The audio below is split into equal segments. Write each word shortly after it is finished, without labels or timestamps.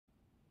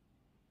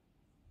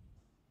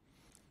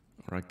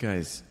Right,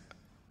 guys,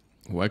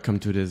 welcome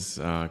to this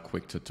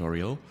quick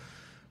tutorial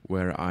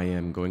where I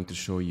am going to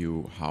show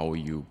you how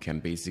you can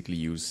basically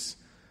use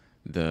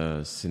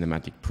the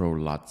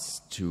CinePro LUTs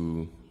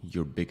to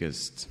your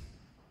biggest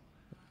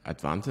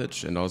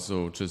advantage, and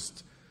also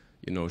just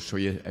show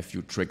you a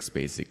few tricks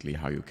basically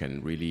how you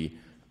can really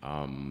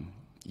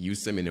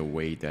use them in a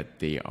way that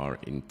they are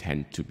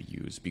intended to be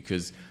used.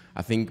 Because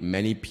I think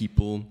many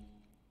people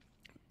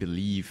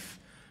believe,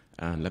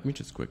 and let me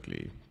just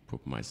quickly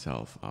put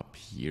myself up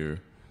here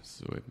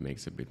so it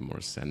makes a bit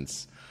more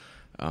sense.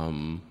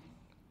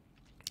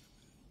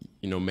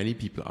 Many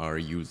people are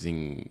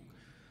using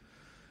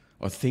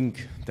or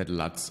think that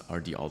LUTs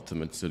are the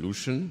ultimate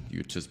solution.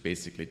 You just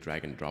basically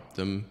drag and drop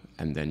them,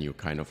 and then you're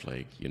kind of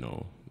like,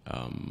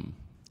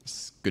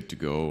 it's good to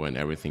go and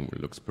everything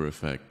looks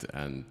perfect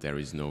and there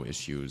is no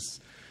issues.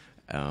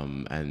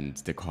 And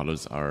the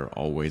colors are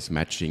always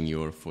matching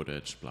your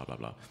footage, blah, blah,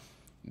 blah.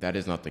 That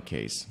is not the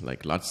case.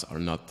 Like, LUTs are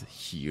not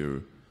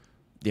here.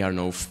 They are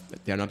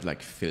not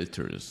like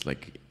filters,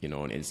 like,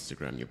 on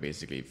Instagram, you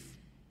basically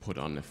put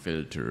on a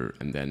filter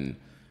and then,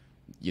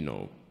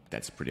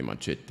 that's pretty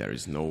much it. There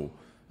is no,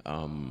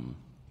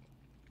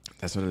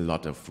 there's not a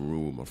lot of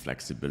room or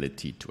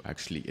flexibility to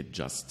actually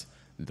adjust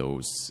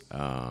those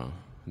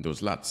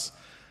LUTs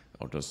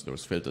or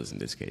those filters in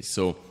this case.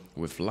 So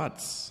with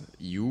LUTs,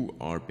 you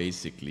are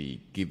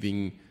basically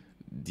giving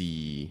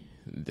the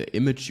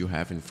image you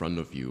have in front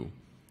of you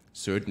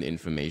certain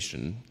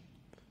information,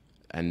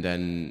 and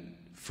then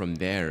from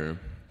there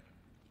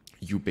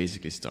you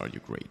basically start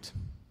your grade.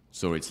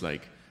 So it's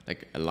like a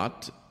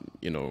LUT,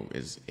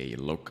 is a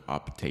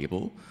lookup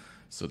table.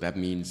 So that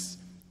means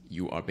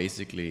you are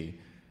basically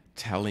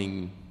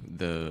telling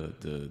the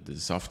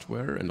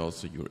software and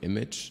also your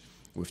image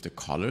with the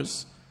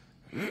colors,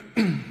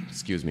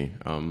 excuse me,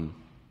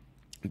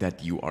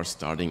 that you are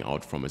starting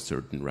out from a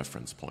certain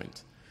reference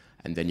point,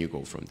 and then you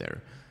go from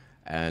there.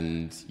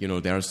 And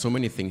there are so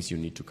many things you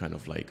need to kind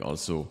of like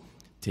also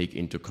take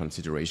into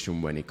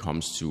consideration when it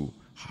comes to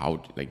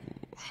how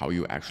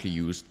you actually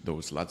use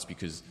those LUTs,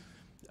 because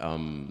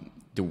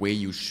the way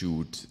you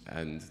shoot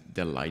and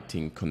the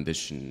lighting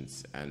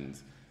conditions and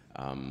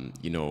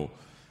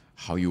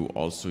how you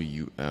also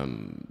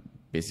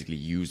basically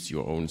use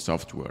your own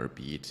software,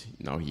 be it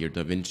now here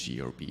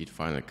DaVinci, or be it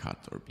Final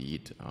Cut, or be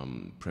it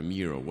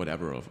Premiere, or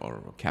whatever,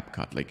 or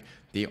CapCut. Like,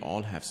 they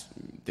all have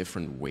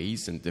different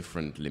ways and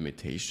different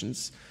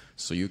limitations.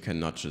 So you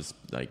cannot just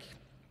like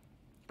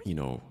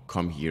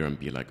come here and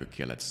be like,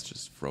 okay, let's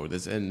just throw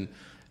this in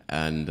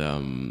and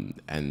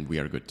we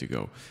are good to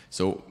go.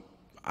 So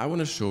I want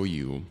to show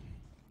you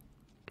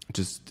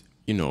just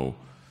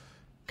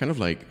kind of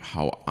like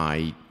how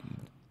I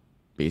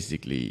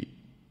basically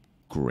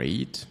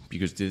grade,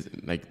 because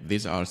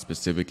these are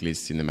specifically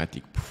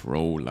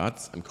CinePro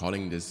LUTs. I'm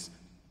calling this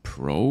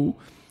Pro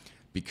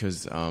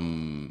because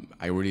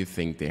I really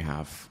think they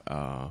have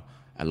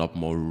a lot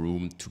more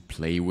room to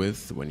play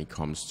with when it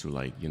comes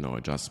to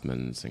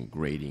adjustments and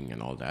grading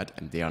and all that,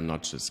 and they are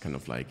not just kind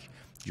of like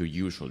your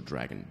usual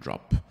drag and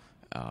drop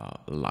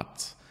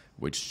LUT,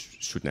 which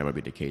should never be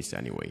the case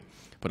anyway.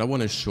 But I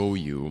want to show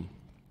you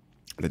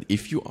that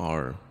if you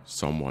are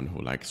someone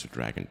who likes to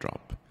drag and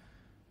drop,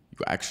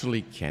 you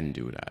actually can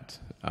do that.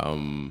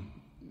 I'm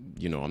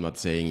not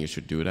saying you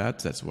should do that.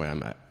 That's why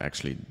I'm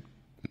actually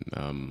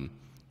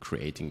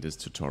creating this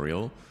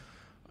tutorial.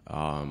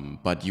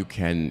 But you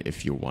can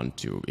if you want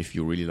to. If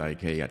you really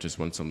like, hey, I just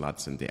want some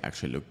LUTs and they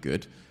actually look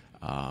good,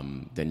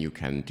 then you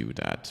can do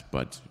that.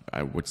 But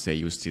I would say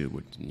you still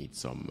would need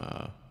some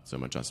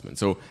adjustment.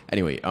 So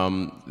anyway,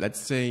 let's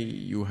say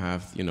you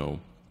have,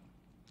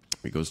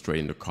 we go straight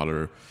into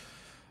color,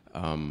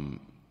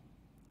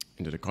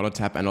 into the color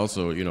tab. And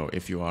also,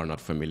 if you are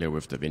not familiar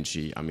with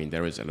DaVinci, I mean,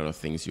 there is a lot of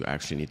things you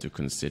actually need to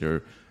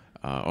consider,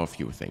 or a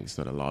few things,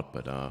 not a lot,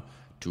 but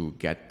to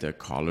get the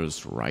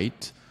colors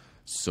right.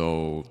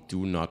 So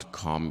do not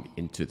come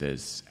into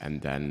this and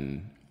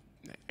then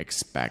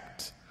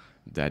expect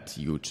that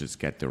you just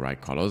get the right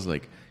colors.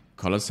 Like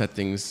color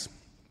settings,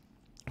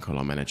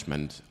 color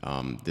management,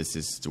 this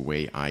is the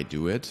way I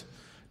do it.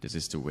 This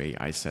is the way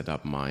I set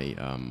up my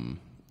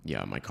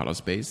my color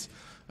space.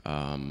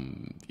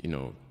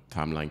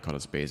 Timeline color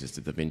space is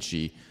the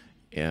DaVinci,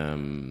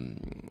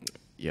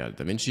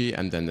 DaVinci,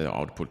 and then the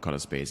output color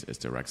space is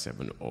the Rec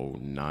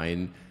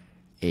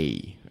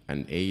 709A,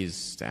 and A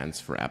stands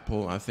for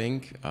Apple, I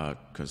think,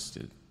 because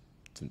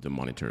the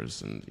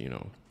monitors and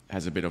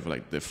has a bit of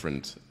like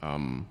different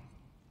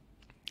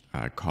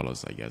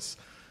colors, I guess,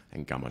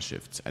 and gamma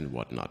shifts and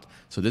whatnot.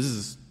 So this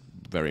is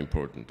very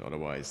important.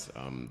 Otherwise,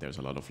 there's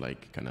a lot of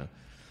like kind of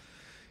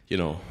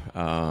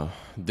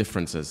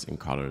differences in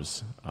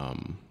colors.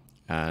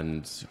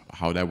 And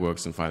how that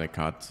works in Final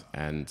Cut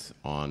and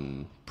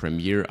on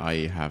Premiere,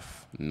 I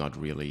have not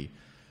really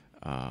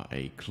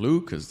a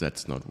clue, because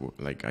that's not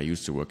like I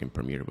used to work in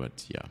Premiere,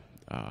 but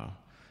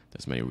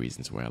there's many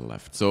reasons why I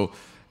left. So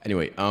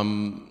anyway,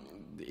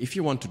 if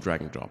you want to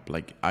drag and drop,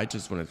 like I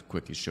just want to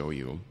quickly show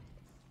you,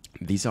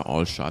 these are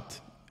all shot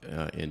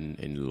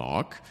in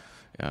log,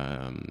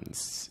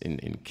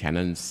 in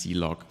Canon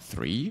C-Log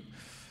 3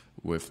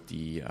 with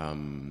the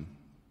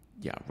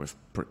with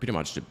pretty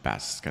much the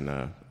best kind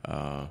of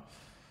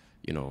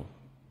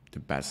the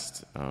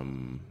best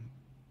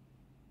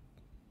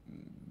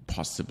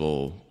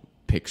possible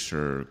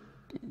picture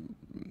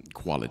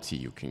quality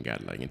you can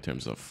get, like in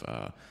terms of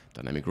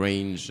dynamic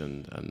range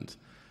and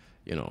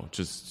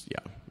just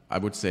I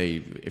would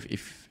say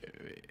if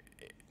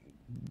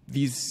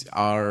these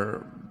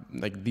are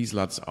these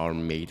LUTs are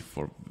made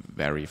for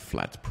very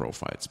flat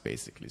profiles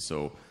basically,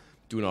 so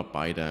do not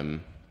buy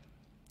them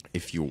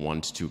if you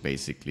want to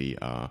basically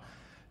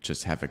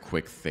just have a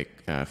quick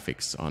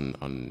fix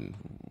on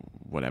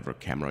whatever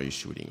camera you're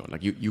shooting on.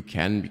 Like you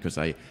can, because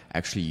I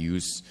actually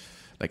use,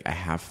 like I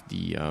have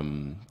the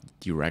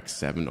Rec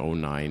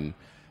 709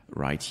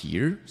 right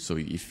here. So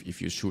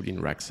if you're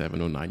shooting Rec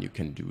 709, you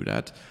can do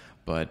that.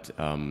 But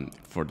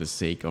for the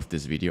sake of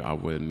this video, I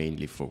will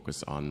mainly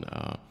focus on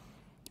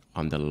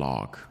the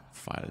log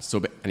file.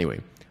 So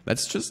anyway,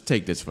 let's just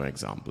take this for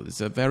example.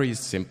 It's a very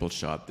simple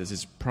shot. This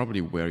is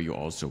probably where you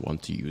also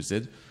want to use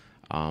it.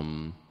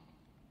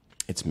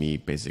 It's me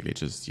basically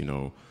just,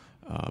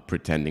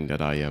 pretending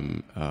that I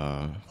am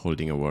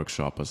holding a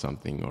workshop or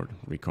something, or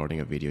recording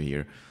a video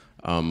here.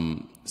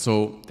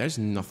 So there's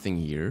nothing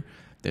here.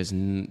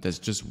 There's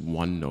just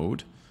one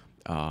node.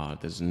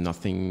 There's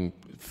nothing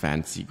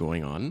fancy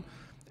going on.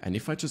 And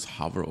if I just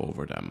hover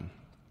over them,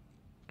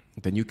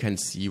 then you can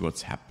see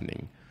what's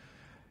happening.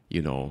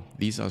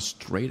 These are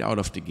straight out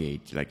of the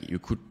gate. Like you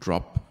could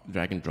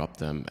drag and drop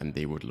them, and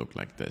they would look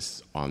like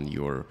this on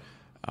your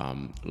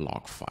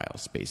log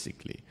files,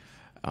 basically.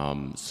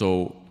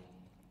 So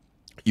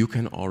you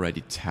can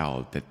already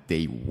tell that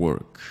they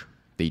work.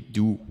 They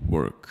do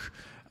work.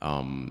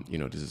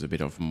 This is a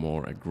bit of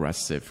more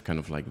aggressive, kind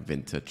of like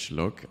vintage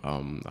look.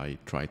 I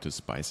try to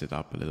spice it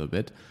up a little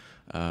bit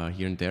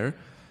here and there.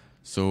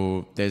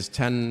 So there's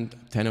 10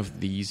 of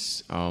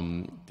these.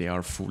 They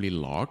are fully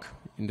log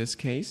in this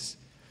case.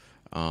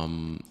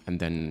 And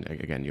then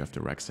again, you have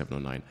the Rec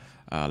 709.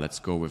 Let's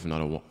go with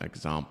another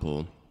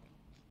example.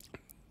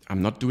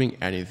 I'm not doing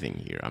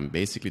anything here. I'm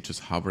basically just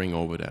hovering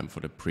over them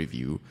for the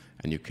preview,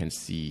 and you can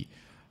see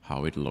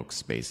how it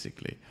looks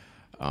basically.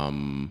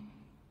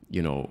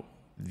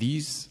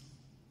 These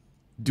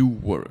do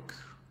work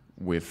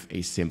with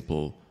a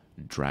simple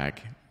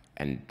drag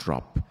and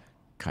drop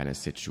kind of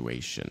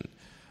situation.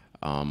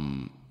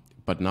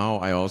 But now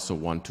I also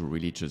want to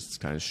really just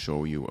kind of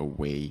show you a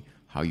way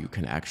how you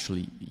can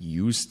actually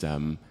use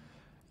them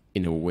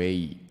in a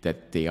way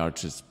that they are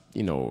just,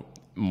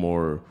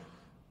 more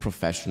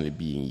professionally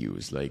being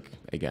used. Like,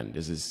 again,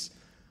 this is,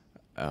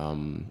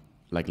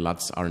 like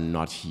LUTs are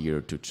not here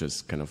to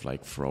just kind of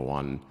like throw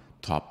on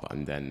top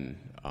and then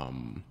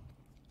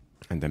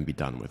be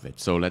done with it.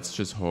 So let's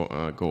just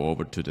go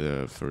over to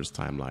the first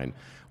timeline,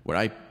 where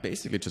I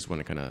basically just want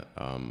to kind of,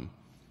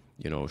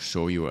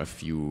 show you a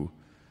few,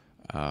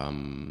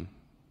 like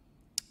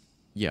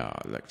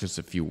just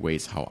a few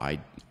ways how I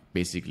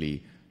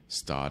basically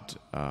start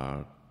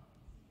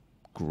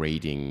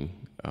grading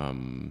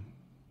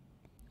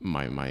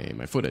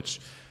my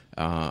footage.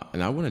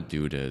 And I want to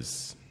do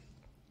this,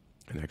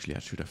 and actually I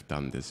should have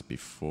done this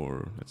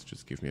before. Let's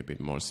just give me a bit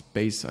more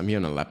space. I'm here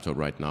on a laptop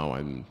right now.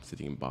 I'm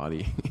sitting in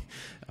Bali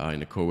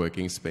in a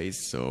co-working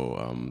space,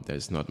 so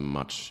there's not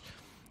much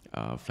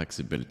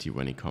flexibility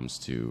when it comes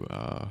to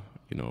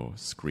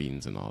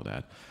screens and all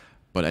that.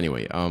 But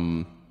anyway,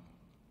 I'm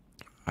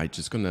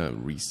just gonna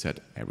reset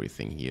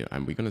everything here,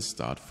 and we're gonna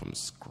start from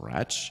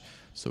scratch,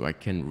 so I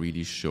can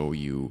really show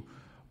you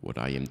what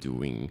I am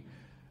doing,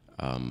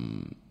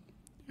 from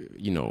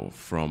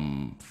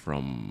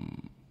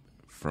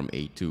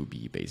A to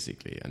B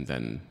basically, and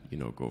then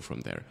go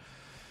from there.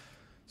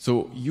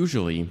 So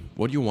usually,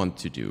 what you want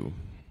to do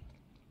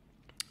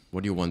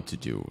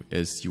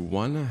is you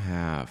want to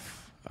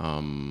have.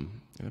 Let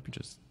me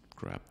just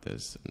grab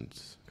this and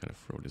kind of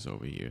throw this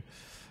over here.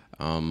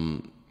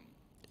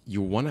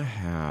 You want to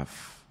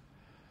have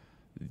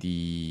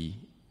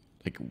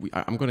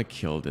I'm going to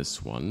kill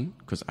this one,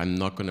 because I'm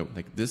not going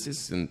to, this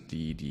isn't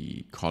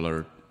the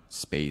color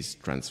space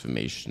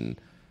transformation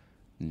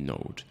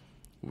node.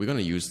 We're going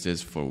to use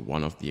this for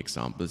one of the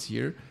examples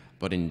here,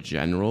 but in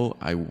general,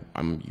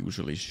 I'm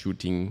usually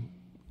shooting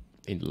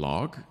in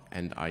log,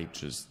 and I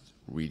just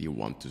really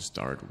want to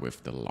start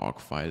with the log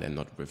file and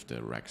not with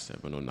the Rec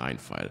 709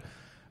 file.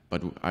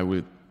 But I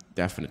will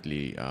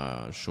definitely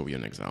show you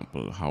an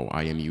example how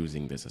I am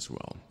using this as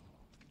well.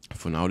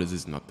 For now, this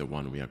is not the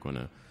one we are going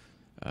to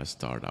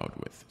start out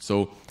with.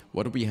 So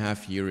what we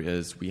have here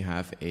is we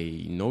have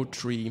a node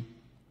tree.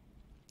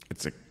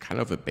 It's a kind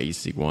of a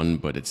basic one,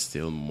 but it's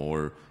still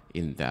more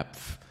in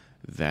depth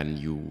than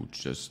you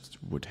just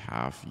would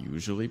have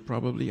usually,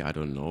 probably. I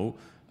don't know.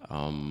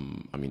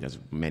 I mean, there's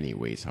many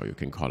ways how you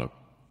can color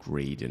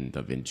grade in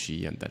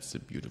DaVinci, and that's the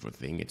beautiful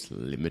thing.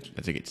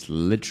 I think it's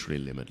literally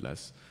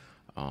limitless.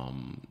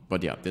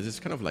 But yeah, this is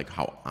kind of like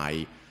how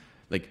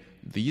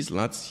these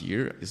LUTs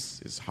here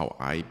is how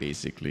I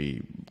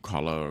basically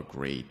color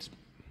grade,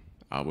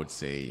 I would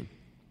say,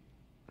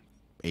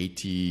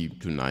 80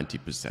 to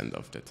 90%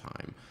 of the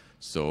time.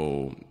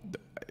 So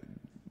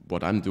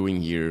what I'm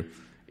doing here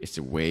is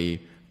the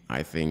way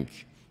I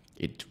think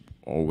it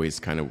always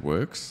kind of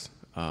works,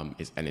 and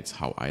it's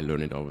how I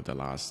learned it over the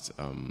last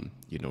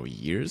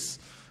years.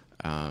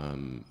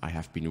 I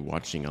have been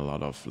watching a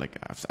lot of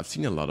I've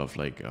seen a lot of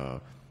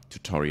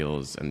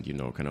tutorials and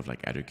kind of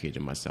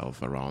educating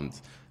myself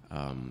around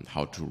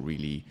how to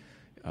really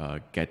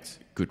get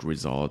good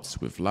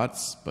results with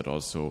LUTs, but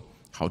also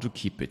how to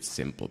keep it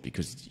simple,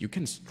 because you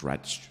can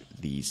stretch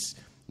these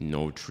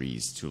node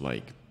trees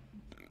to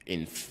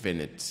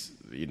infinite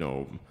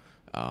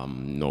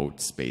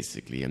nodes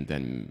basically, and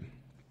then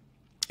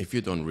if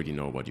you don't really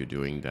know what you're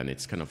doing, then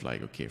it's kind of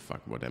okay,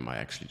 fuck, what am I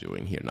actually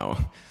doing here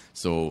now?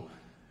 So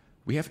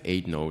we have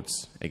 8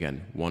 nodes.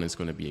 Again, one is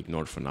going to be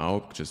ignored for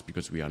now, just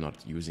because we are not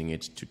using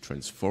it to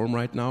transform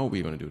right now.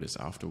 We're going to do this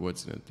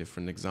afterwards in a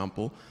different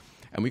example.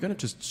 And we're going to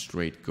just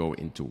straight go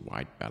into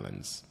white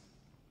balance.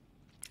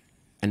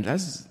 And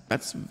that's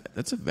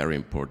a very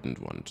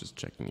important one, just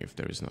checking if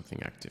there is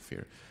nothing active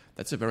here.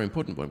 That's a very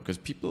important one, because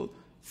people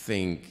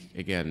think,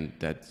 again,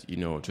 that,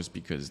 just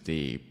because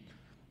they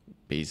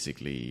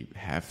basically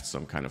have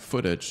some kind of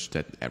footage,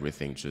 that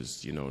everything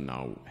just,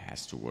 now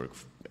has to work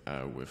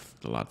with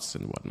the LUTs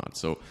and whatnot.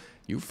 So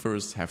you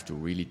first have to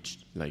really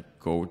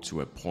go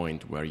to a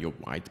point where your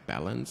white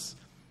balance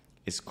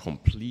is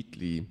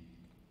completely,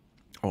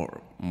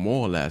 or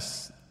more or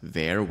less,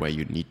 there where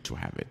you need to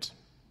have it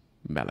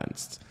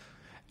balanced.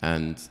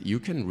 And you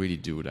can really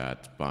do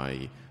that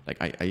by,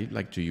 I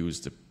like to use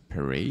the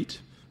parade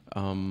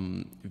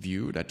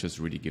view. That just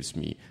really gives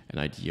me an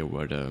idea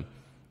where the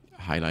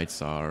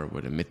highlights are,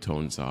 where the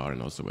midtones are,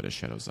 and also where the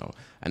shadows are.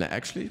 And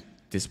actually,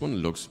 this one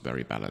looks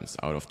very balanced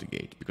out of the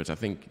gate, because I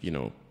think,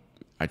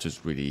 I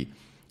just really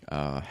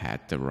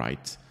had the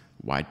right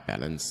white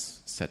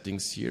balance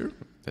settings here.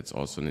 That's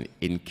also an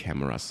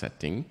in-camera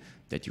setting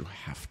that you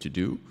have to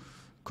do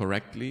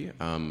correctly.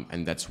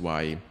 And that's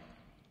why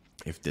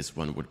if this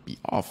one would be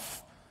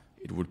off,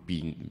 it would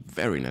be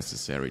very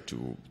necessary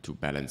to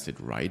balance it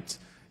right.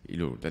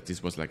 That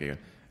this was a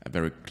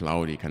very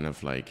cloudy kind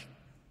of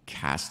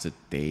casted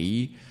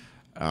day.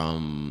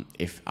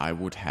 If I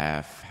would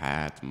have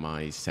had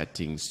my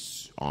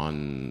settings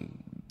on,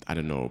 I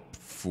don't know,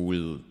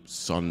 full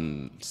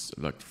sun,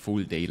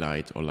 full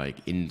daylight, or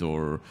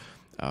indoor,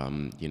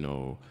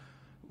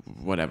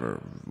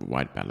 whatever,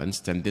 white balance,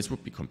 then this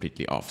would be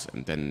completely off.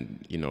 And then,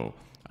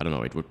 I don't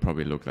know, it would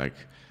probably look like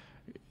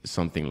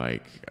something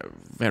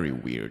very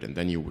weird. And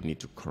then you would need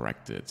to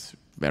correct it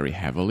very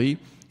heavily,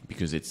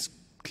 because it's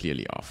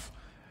clearly off.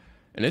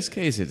 In this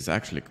case, it's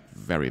actually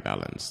very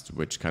balanced,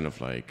 which kind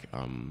of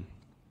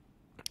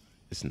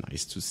is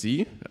nice to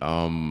see.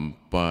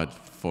 But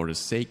for the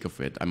sake of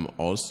it, I'm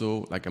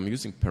also I'm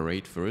using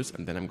Parade first,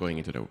 and then I'm going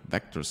into the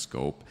vector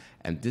scope,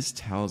 and this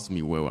tells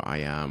me where I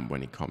am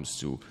when it comes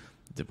to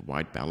the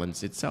white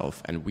balance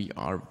itself. And we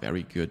are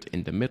very good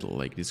in the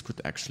middle. This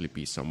could actually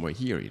be somewhere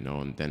here,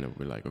 and then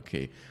we're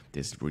okay,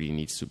 this really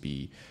needs to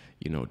be,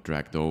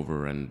 dragged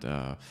over and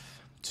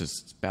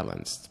just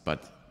balanced.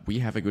 But we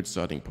have a good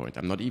starting point.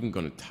 I'm not even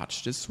going to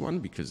touch this one,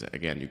 because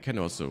again, you can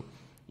also,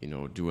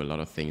 do a lot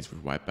of things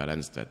with white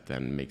balance that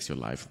then makes your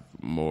life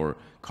more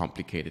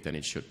complicated than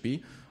it should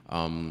be.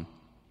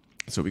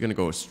 So we're going to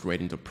go straight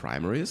into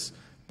primaries,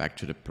 back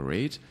to the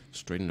parade,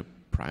 straight into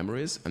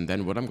primaries. And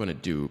then what I'm going to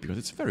do, because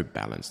it's very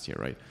balanced here,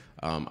 right?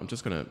 I'm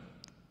just going to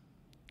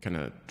kind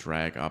of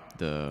drag up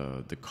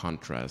the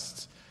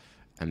contrast,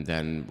 and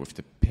then with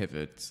the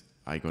pivot,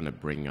 I'm going to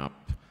bring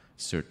up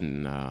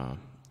certain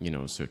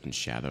certain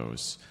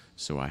shadows,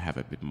 so I have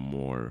a bit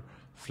more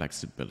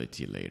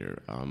flexibility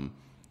later.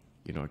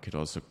 I could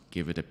also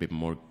give it a bit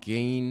more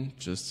gain,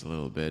 just a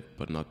little bit,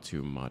 but not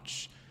too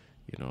much,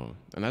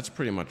 And that's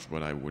pretty much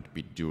what I would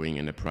be doing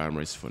in the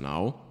primaries for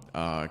now.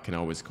 I can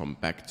always come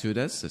back to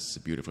this. That's the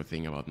beautiful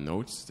thing about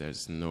nodes.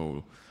 There's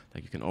no,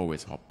 you can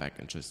always hop back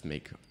and just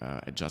make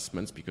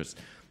adjustments, because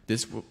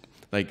this will,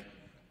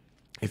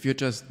 if you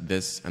adjust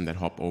this and then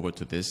hop over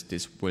to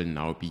this will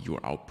now be your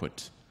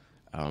output.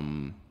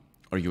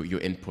 Or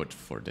your input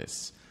for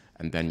this,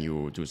 and then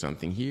you do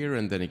something here,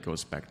 and then it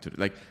goes back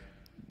to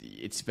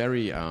it's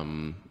very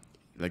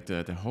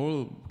the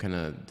whole kind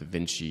of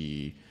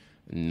DaVinci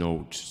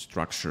node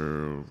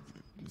structure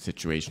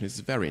situation is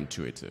very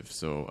intuitive.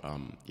 So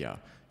yeah,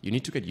 you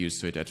need to get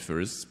used to it at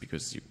first,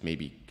 because you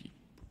maybe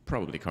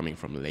probably coming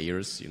from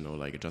layers,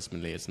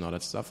 adjustment layers and all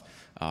that stuff.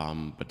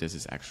 But this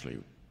is actually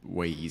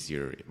way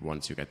easier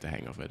once you get the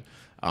hang of it.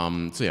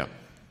 So yeah,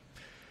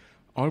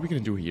 all we're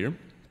gonna do here.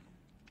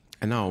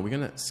 And now we're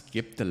going to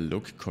skip the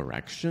look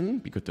correction,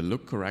 because the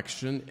look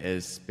correction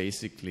is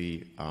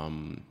basically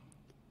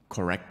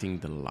correcting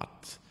the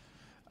LUT.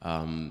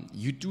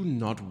 You do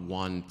not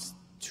want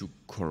to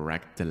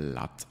correct the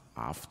LUT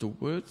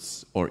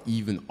afterwards, or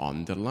even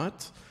on the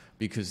LUT,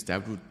 because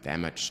that would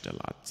damage the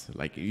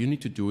LUT. You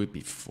need to do it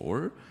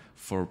before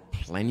for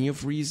plenty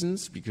of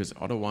reasons, because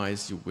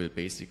otherwise you will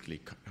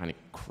basically kind of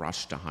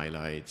crush the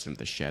highlights and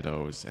the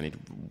shadows, and it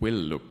will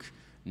look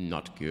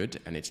not good,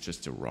 and it's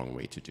just the wrong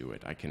way to do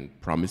it. I can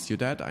promise you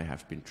that. I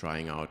have been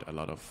trying out a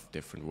lot of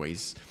different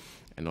ways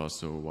and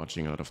also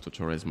watching a lot of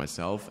tutorials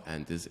myself,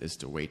 and this is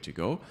the way to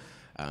go.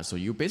 So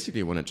you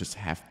basically want to just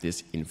have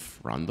this in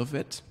front of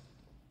it,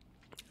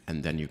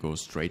 and then you go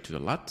straight to the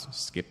LUT,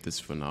 skip this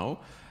for now,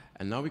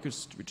 and now we're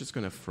just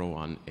going to throw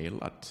on a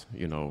LUT.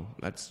 You know,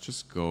 let's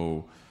just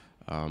go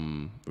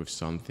with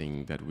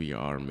something that we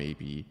are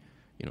maybe,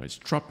 you know, it's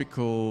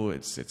tropical,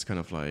 it's kind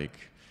of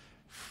like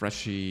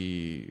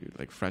freshy,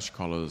 like fresh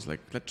colors. Like,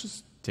 let's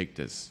just take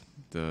this,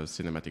 the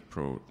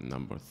CinePro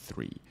number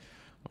 3.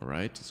 All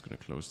right, just going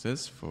to close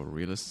this for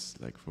real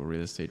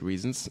estate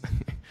reasons.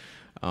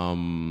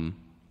 And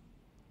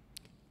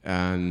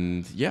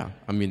yeah,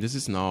 I mean, this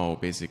is now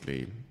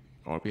basically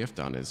all we have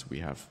done is we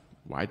have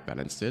white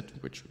balanced it,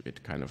 which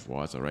it kind of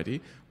was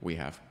already. We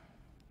have,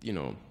 you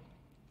know,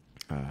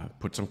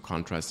 put some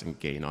contrast and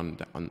gain on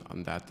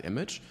that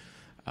image,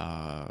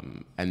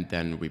 and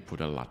then we put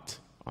a LUT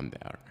on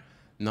there.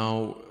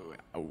 Now,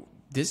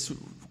 this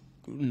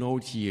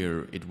node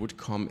here, it would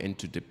come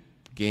into the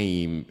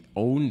game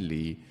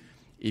only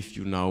if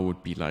you now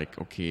would be like,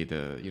 okay,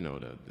 the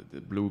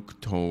blue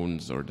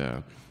tones or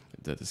the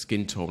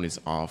skin tone is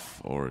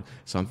off, or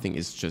something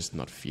is just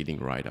not feeling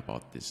right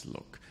about this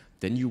look.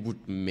 Then you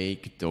would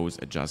make those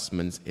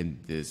adjustments in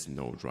this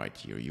node right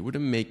here. You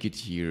wouldn't make it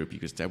here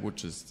because that would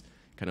just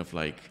kind of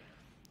like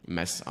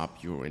mess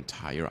up your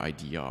entire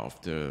idea of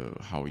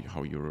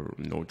how your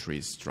node tree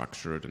is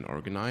structured and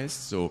organized.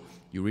 So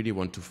you really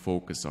want to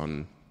focus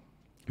on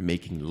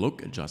making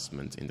look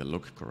adjustments in the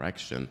look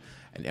correction,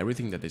 and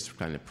everything that is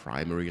kind of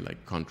primary,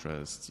 like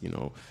contrast, you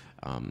know,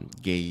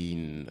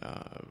 gain,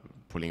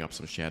 pulling up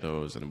some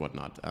shadows and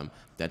whatnot,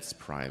 that's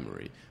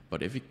primary.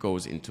 But if it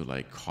goes into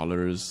like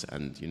colors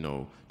and, you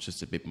know,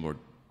 just a bit more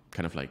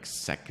kind of like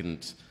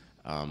secondary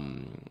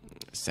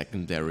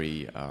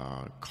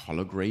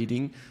color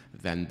grading,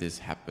 then this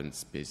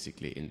happens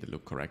basically in the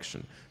look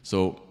correction.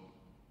 So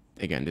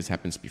again, this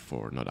happens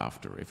before, not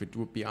after. If it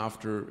would be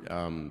after,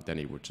 then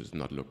it would just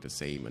not look the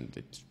same, and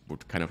it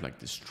would kind of like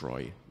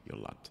destroy your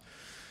LUT.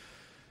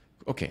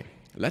 Okay,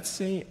 let's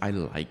say I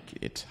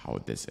like it how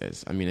this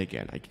is. I mean,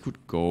 again, I could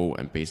go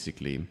and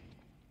basically,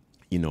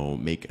 you know,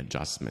 make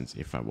adjustments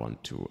if I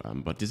want to,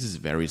 but this is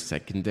very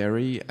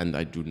secondary, and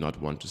I do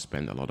not want to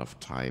spend a lot of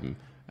time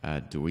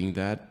doing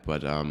that.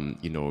 But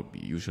you know,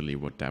 usually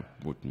what that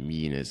would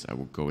mean is I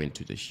would go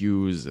into the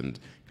hues and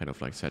kind of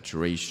like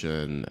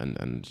saturation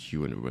and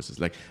hue and reverses.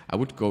 Like, I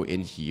would go in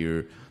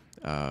here,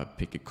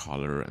 pick a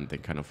color, and then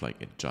kind of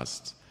like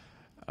adjust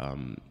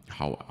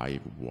how I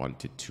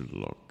want it to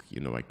look. You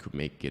know, I could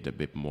make it a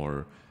bit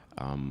more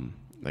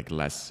like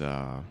less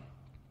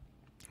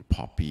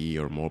poppy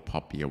or more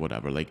poppy or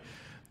whatever. Like,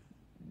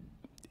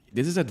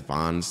 this is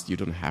advanced. You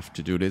don't have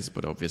to do this,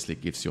 but obviously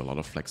it gives you a lot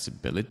of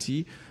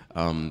flexibility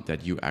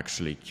that you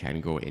actually can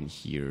go in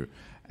here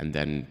and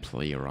then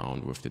play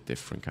around with the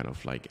different kind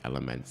of like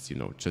elements, you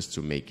know, just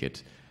to make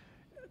it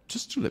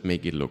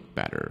look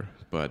better.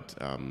 But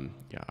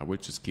yeah, I will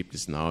just keep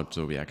this now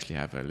so we actually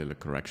have a little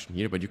correction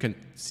here. But you can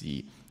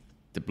see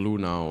the blue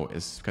now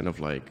is kind of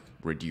like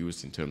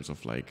reduced in terms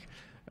of like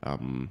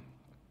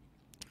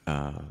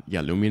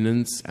yeah,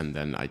 luminance, and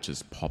then I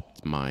just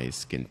popped my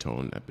skin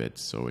tone a bit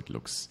so it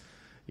looks,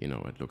 you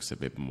know, it looks a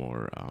bit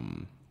more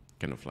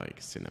kind of like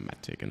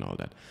cinematic and all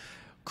that.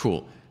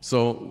 Cool.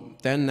 So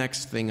then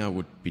next thing I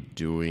would be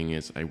doing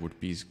is I would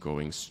be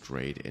going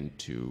straight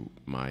into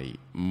my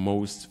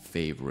most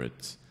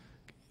favorite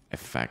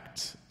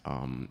effect,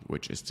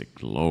 which is the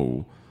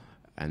glow.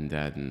 And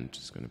then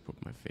just going to put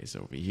my face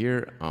over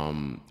here.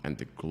 And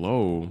the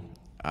glow,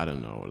 I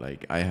don't know,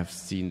 like I have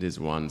seen this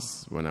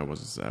once when I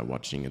was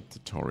watching a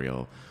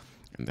tutorial,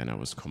 and then I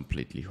was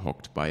completely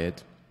hooked by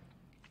it.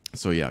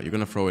 So yeah, you're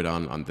going to throw it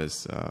on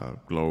this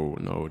glow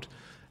node,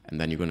 and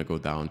then you're going to go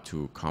down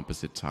to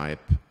composite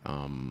type,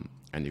 and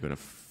you're going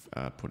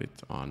to put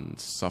it on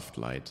soft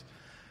light.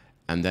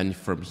 And then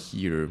from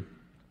here,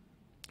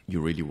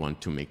 you really want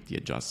to make the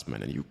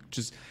adjustment, and you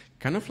just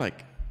kind of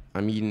like, I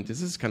mean,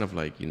 this is kind of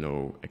like, you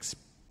know,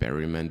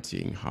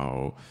 experimenting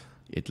how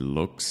it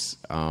looks.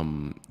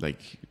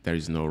 Like, there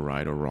is no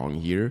right or wrong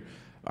here.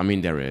 I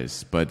mean, there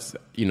is, but,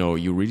 you know,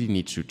 you really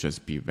need to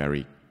just be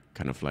very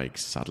kind of like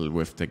subtle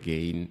with the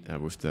gain,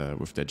 with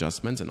the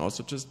adjustments, and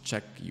also just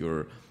check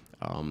your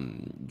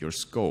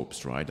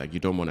scopes, right? Like,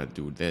 you don't want to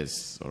do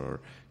this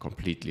or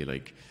completely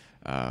like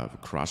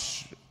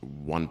crush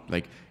one.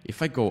 Like,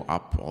 if I go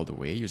up all the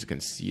way, you can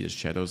see the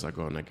shadows are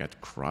going to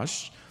get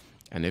crushed.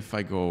 And if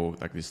I go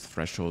like this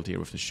threshold here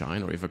with the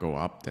shine, or if I go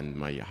up, then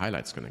my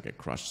highlight's going to get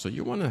crushed. So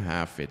you want to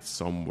have it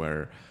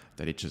somewhere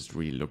that it just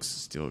really looks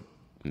still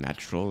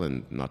natural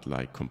and not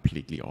like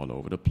completely all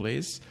over the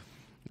place.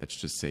 Let's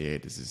just say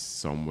this is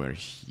somewhere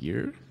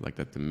here, like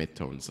that the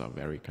midtones are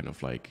very kind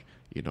of like,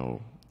 you know,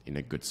 in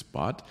a good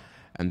spot.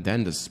 And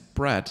then the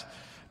spread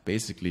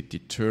basically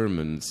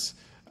determines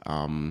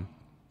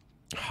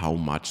how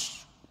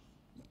much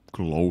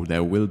glow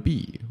there will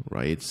be,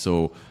 right?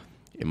 So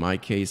in my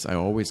case, I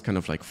always kind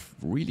of like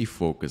really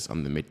focus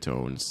on the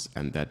midtones,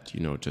 and that,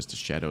 you know, just the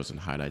shadows and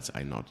highlights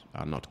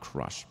are not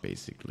crushed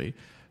basically.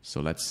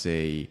 So let's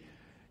say,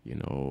 you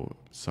know,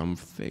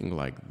 something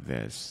like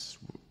this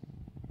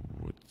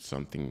would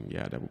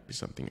that would be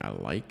something I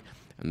like.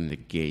 And the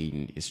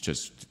gain is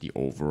just the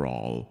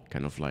overall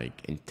kind of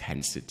like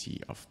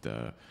intensity of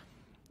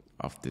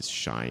this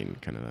shine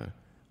kind of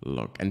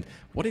look. And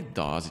what it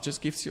does, it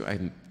just gives you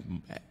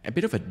a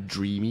bit of a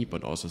dreamy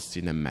but also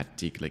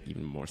cinematic, like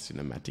even more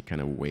cinematic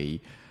kind of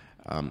way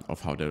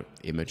of how the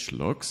image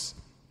looks.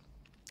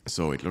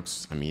 So it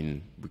looks, I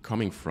mean, we're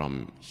coming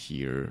from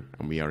here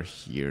and we are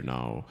here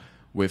now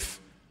with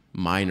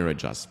minor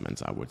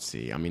adjustments, I would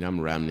say. I mean, I'm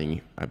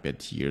rambling a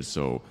bit here,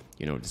 so,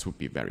 you know, this would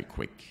be very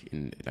quick.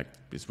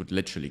 This would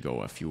literally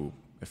go a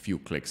few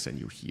clicks and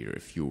you're here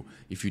if you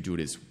do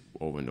this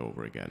over and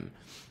over again.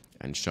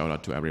 And shout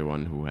out to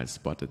everyone who has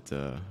spotted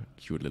the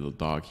cute little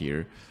dog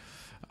here.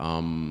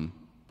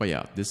 But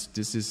yeah,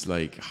 this is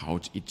like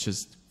how it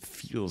just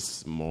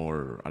feels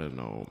more, I don't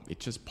know, it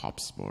just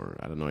pops more.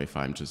 I don't know if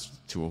I'm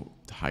just too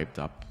hyped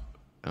up,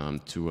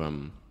 too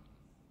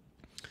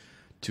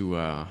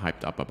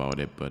hyped up about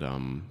it, but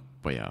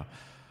yeah,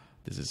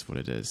 this is what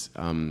it is.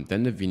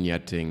 Then the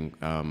vignetting,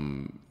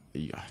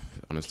 yeah,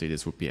 honestly,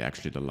 this would be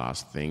actually the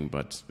last thing,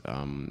 but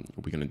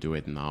we're gonna do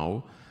it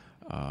now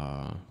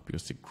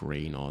because the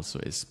grain also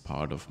is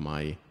part of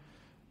my,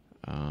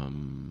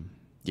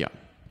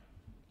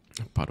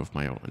 part of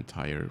my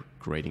entire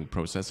grading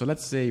process. So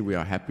let's say we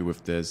are happy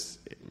with this.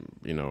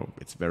 You know,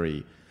 it's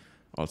very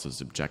also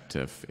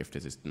subjective if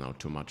this is now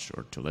too much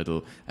or too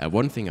little.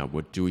 One thing I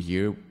would do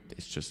here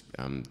is just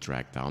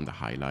drag down the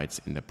highlights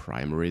in the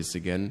primaries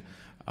again,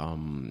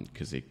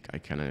 because I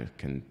kind of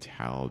can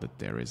tell that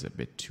there is a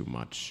bit too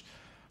much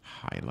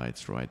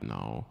highlights right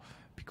now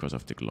because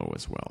of the glow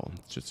as well.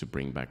 Just to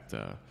bring back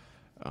the,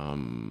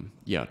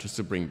 just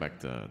to bring back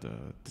the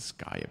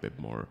sky a bit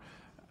more.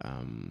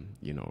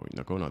 You know,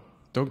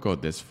 don't go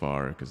this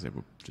far because it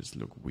would just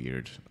look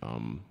weird.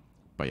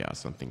 But yeah,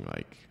 something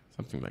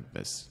like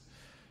this.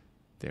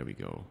 There we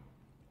go.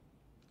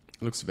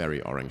 Looks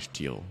very orange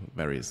teal,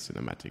 very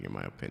cinematic in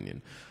my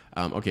opinion.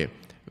 Okay,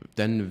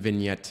 then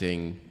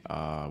vignetting.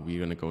 We're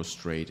gonna go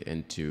straight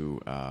into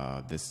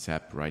this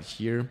tab right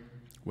here,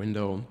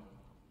 window.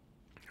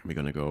 We're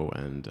gonna go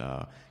and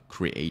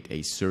create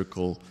a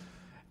circle,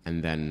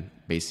 and then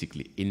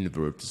basically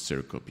invert the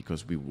circle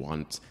because we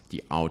want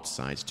the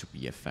outside to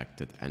be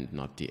affected and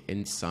not the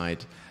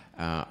inside.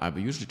 I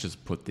will usually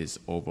just put this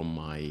over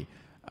my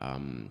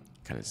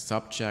kind of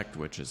subject,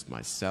 which is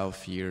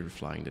myself here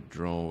flying the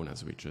drone,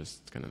 as we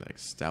just kind of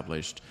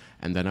established.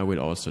 And then I will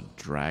also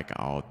drag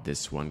out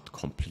this one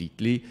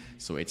completely,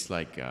 so it's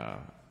like a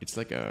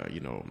you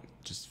know,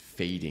 just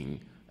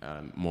fading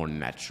more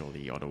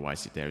naturally.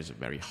 Otherwise, there's a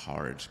very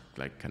hard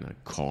like kind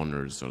of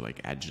corners or like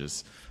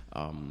edges.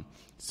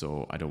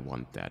 So I don't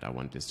want that. I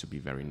want this to be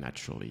very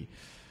naturally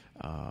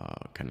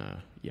kind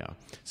of, yeah.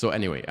 So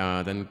anyway,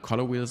 then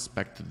color wheels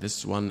back to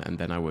this one, and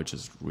then I will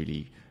just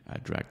really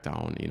drag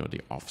down, you know,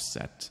 the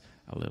offset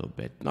a little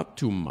bit, not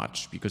too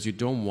much, because you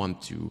don't want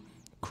to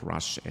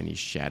crush any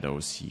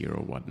shadows here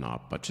or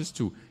whatnot, but just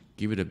to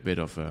give it a bit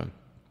of a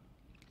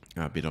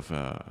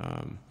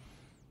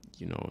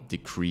you know,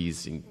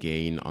 decrease in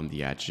gain on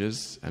the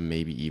edges, and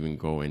maybe even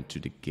go into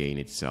the gain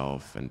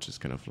itself and just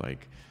kind of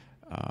like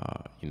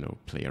you know,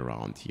 play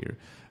around here.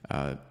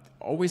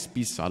 Always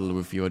be subtle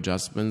with your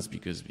adjustments,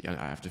 because I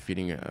have the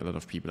feeling a lot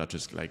of people are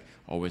just like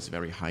always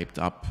very hyped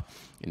up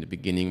in the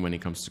beginning when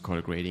it comes to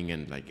color grading,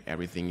 and like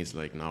everything is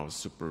like now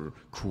super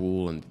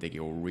cool and they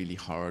go really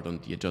hard on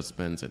the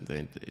adjustments, and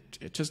then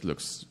it just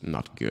looks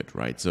not good,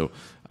 right? So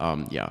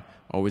yeah,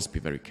 always be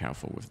very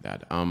careful with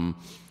that.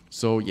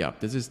 So yeah,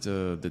 this is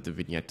the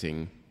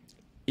vignetting.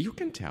 You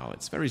can tell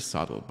it's very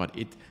subtle, but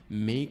it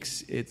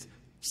makes it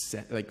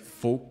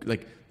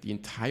like the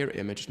entire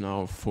image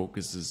now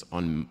focuses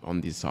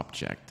on the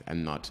subject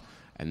and not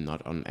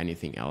on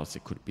anything else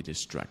that could be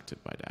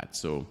distracted by that.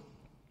 So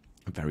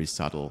very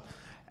subtle.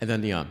 And then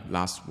the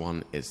last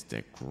one is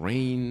the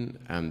grain,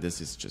 and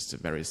this is just a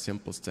very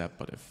simple step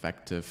but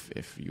effective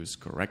if used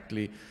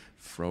correctly.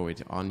 Throw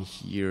it on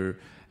here,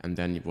 and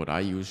then what I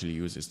usually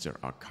use is the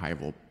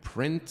archival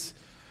print,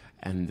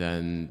 and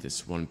then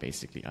this one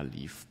basically I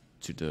leave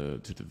to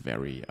the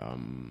very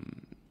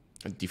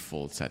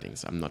default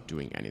settings. I'm not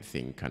doing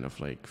anything kind of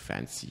like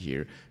fancy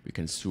here. We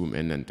can zoom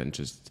in and then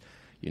just,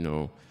 you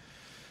know,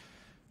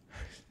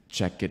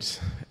 check it,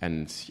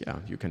 and yeah,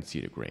 you can see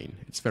the grain.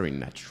 It's very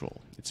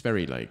natural. It's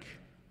very like,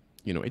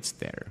 you know, it's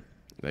there,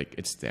 like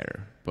it's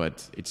there,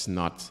 but it's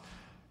not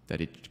that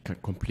it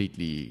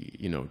completely,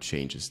 you know,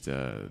 changes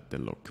the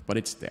look, but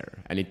it's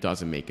there, and it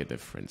doesn't make a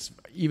difference,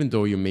 even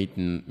though you may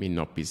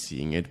not be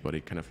seeing it, but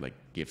it kind of like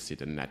gives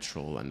it a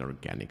natural and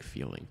organic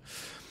feeling.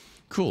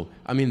 Cool.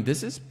 I mean,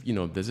 this is, you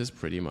know, this is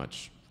pretty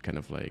much kind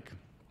of like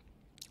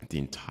the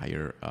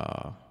entire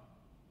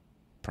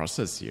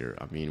process here.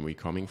 I mean, we're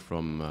coming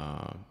from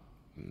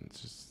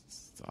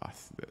just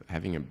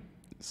having a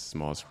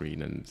small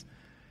screen and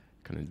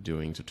kind of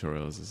doing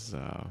tutorials is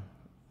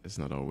it's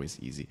not always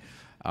easy.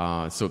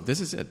 So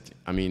this is it.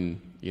 I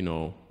mean, you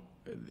know,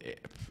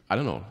 I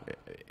don't know.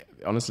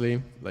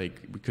 Honestly,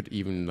 like we could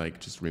even like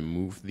just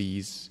remove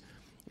these,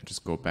 and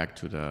just go back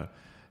to the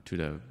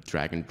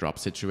drag and drop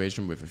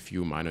situation with a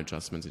few minor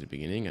adjustments at the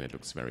beginning, and it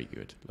looks very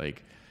good.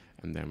 Like,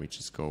 and then we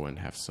just go and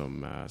have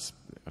some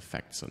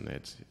effects on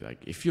it. Like,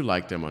 if you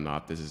like them or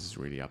not, this is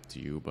really up to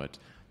you. But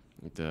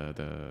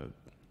the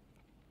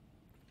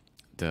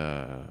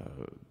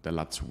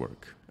LUTs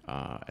work,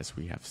 as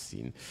we have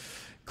seen.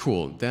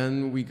 Cool.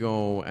 Then we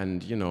go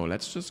and, you know,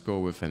 let's just go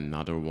with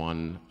another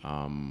one.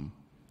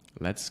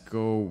 Let's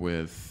go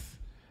with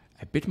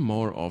a bit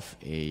more of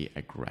a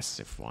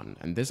aggressive one.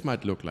 And this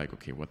might look like,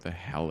 okay, what the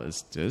hell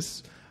is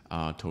this?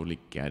 Totally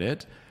get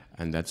it.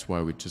 And that's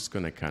why we're just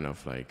gonna kind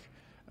of like,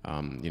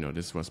 you know,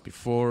 this was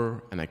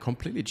before, and I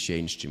completely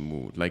changed the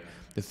mood. Like,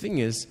 the thing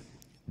is,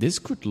 this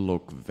could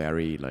look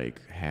very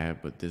like, hey,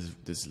 but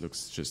this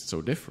looks just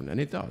so different, and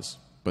it does.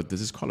 But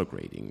this is color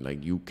grading.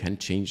 Like, you can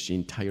change the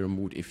entire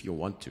mood if you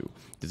want to.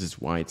 This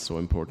is why it's so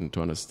important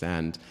to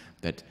understand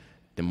that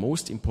the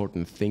most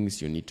important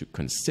things you need to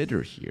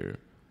consider here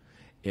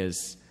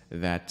is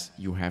that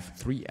you have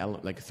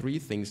three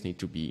things need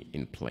to be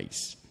in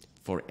place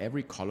for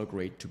every color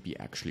grade to be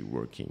actually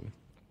working,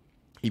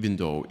 even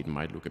though it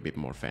might look a bit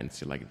more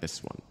fancy like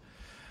this one.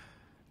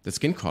 The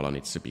skin color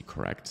needs to be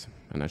correct,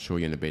 and I'll show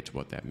you in a bit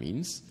what that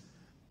means.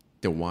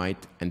 The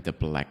white and the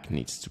black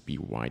needs to be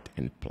white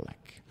and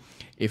black.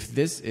 If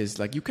this is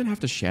like, you can have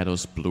the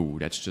shadows blue,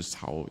 that's just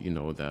how, you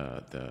know,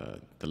 the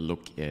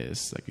look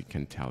is. Like, you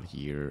can tell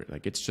here,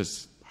 like, it's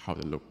just how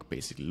the look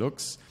basically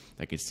looks.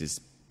 Like, it's this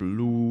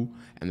blue,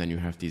 and then you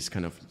have these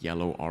kind of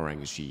yellow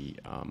orangey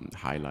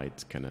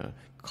highlight kind of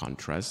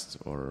contrast,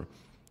 or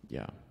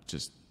yeah,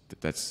 just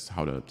that's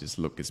how this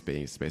look is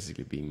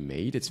basically being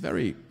made. It's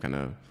very kind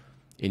of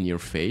in your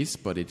face,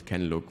 but it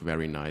can look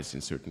very nice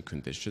in certain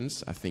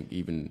conditions. I think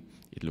even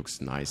it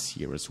looks nice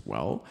here as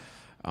well.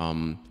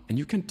 And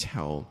you can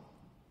tell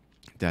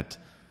that,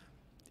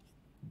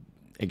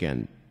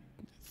 again,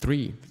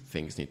 three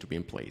things need to be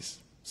in place: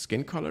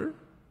 skin color,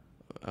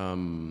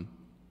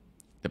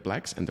 the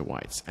blacks and the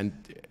whites. And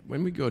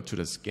when we go to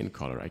the skin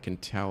color, I can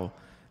tell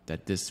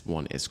that this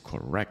one is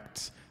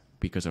correct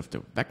because of the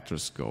vector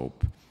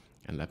scope.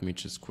 And let me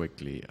just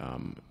quickly,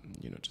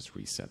 you know, just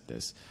reset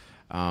this.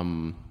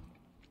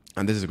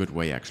 And this is a good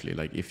way, actually.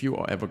 Like, if you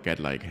ever get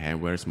like, hey,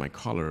 where's my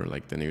color?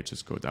 Like, then you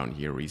just go down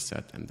here,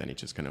 reset, and then it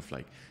just kind of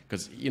like,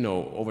 because, you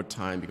know, over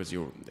time, because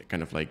you're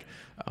kind of like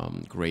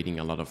grading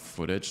a lot of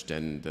footage,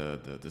 then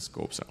the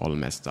scopes are all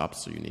messed up,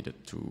 so you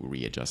needed to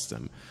readjust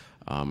them.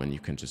 And you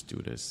can just do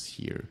this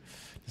here,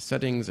 the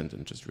settings, and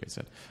then just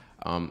reset.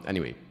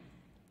 Anyway,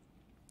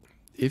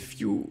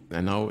 if you,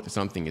 and now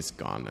something is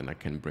gone, and I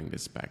can bring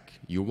this back.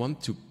 You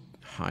want to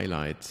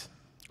highlight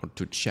or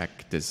to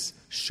check this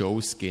show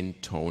skin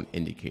tone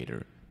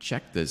indicator.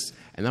 Check this,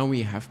 and now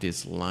we have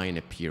this line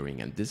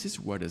appearing, and this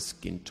is where the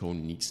skin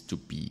tone needs to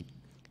be,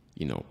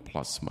 you know,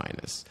 plus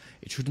minus.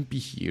 It shouldn't be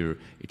here,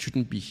 it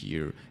shouldn't be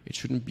here, it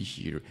shouldn't be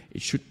here.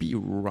 It should be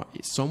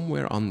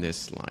somewhere on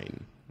this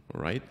line,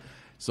 all right?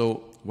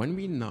 So when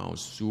we now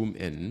zoom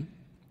in,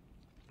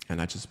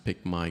 and I just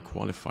pick my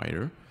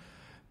qualifier,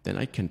 then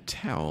I can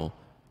tell,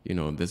 you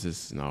know, this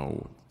is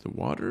now the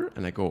water,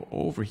 and I go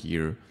over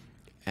here,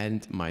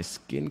 and my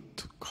skin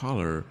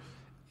color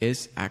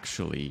is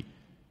actually,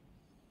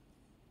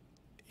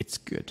 it's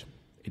good.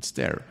 It's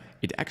there.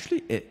 It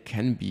actually, it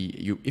can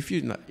be, if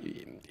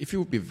you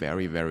would be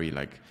very, very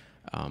like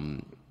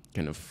kind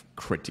of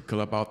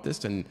critical about this,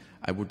 then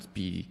I would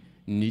be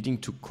needing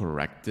to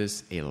correct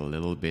this a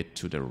little bit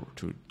to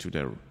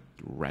the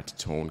red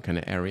tone kind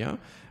of area.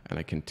 And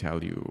I can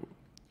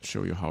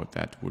show you how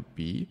that would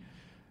be.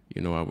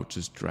 You know, I would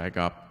just drag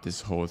up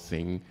this whole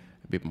thing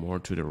a bit more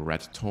to the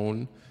red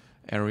tone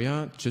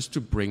area, just to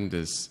bring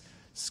this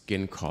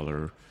skin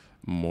color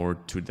more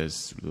to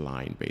this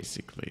line,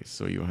 basically.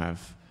 So you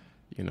have,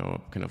 you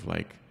know, kind of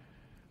like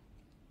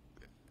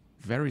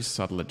very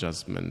subtle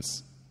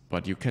adjustments,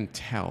 but you can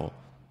tell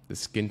the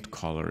skin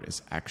color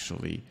is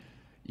actually,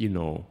 you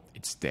know,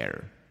 it's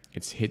there.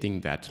 It's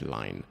hitting that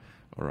line,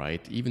 all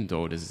right? Even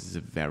though this is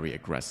a very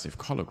aggressive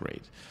color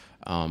grade.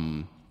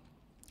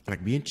 Like,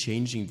 we are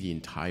changing the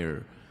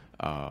entire,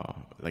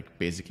 like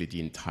basically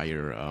the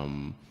entire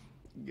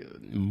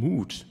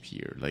mood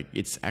here. Like,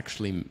 it's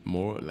actually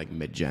more like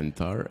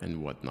magenta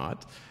and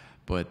whatnot,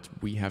 but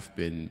we have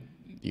been,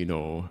 you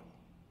know,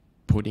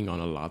 putting on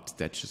a lot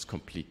that just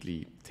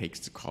completely takes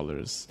the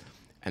colors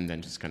and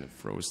then just kind of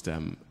throws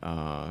them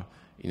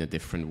in a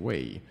different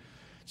way.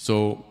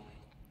 So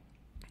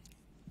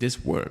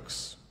this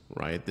works,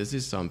 right? This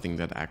is something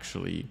that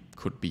actually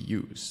could be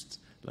used.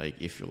 Like,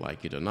 if you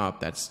like it or not,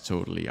 that's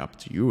totally up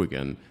to you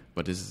again.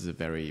 But this is a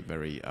very,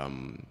 very,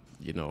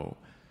 you know,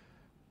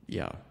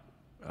 yeah,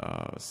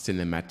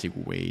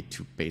 cinematic way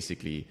to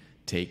basically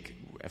take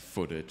a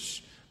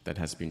footage that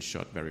has been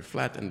shot very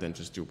flat and then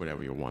just do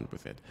whatever you want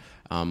with it.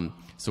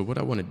 So what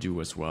I want to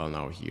do as well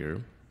now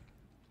here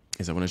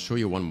is I want to show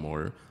you one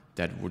more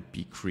that would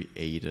be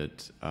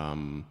created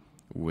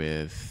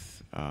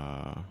with,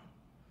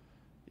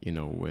 you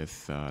know,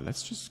 with,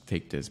 let's just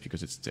take this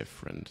because it's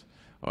different.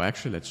 Or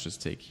actually, let's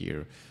just take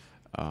here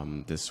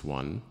this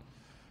one.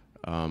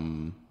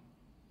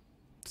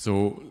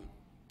 So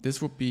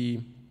this would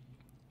be,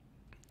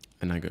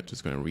 and I'm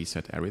just going to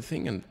reset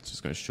everything and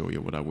just going to show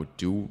you what I would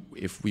do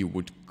if we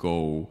would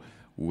go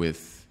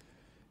with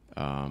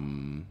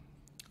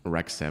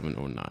Rec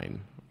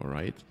 709, all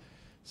right?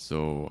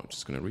 So I'm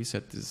just going to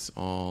reset this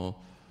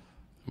all.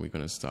 We're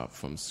going to start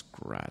from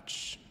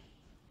scratch.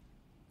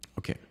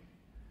 Okay.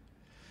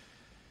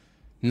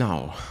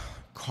 Now,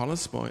 color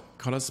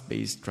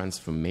space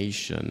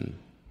transformation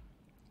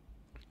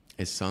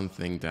is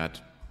something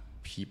that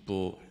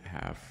people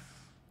have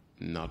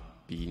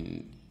not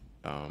been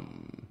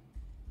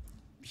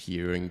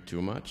hearing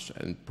too much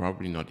and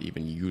probably not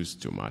even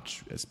used too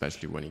much,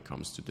 especially when it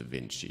comes to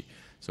DaVinci.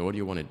 So what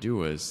you want to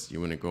do is you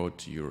want to go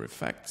to your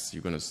effects,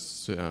 you're going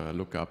to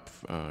look up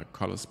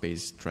color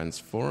space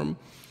transform,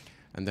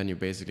 and then you're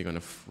basically going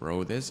to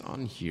throw this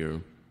on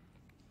here.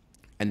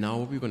 And now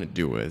what we're going to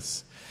do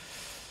is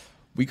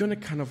we're going to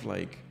kind of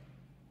like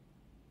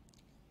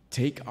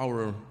take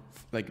our,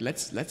 like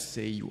let's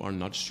say you are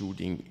not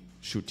shooting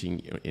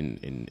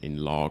in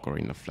log or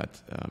in a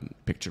flat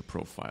picture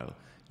profile.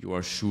 You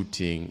are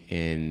shooting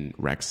in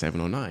Rec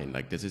 709.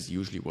 Like this is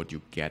usually what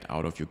you get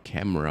out of your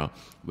camera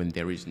when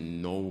there is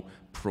no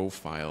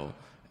profile,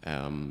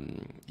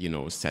 you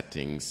know,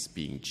 settings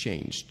being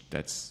changed.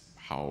 That's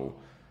how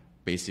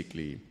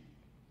basically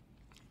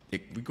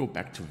we go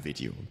back to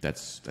video.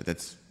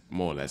 That's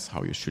more or less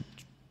how you should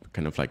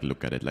kind of like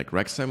look at it. Like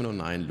Rec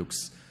 709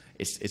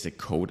 is a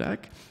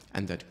codec,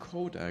 and that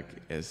codec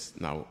is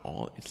now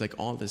it's like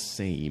all the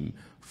same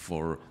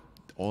for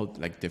all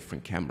like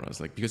different cameras.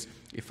 Like because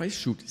if I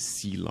shoot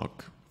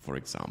C-Log, for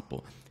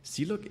example,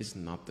 C-Log is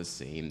not the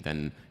same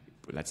than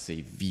let's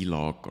say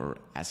V-Log or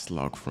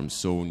S-Log from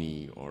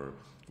Sony or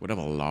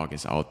whatever log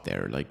is out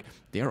there. Like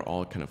they are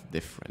all kind of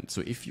different.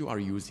 So if you are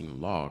using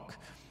log,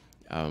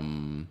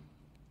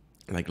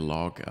 like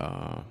log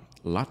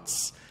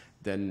LUTs,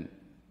 then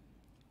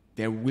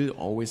there will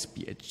always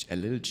be a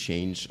little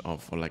change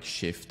of, or like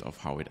shift of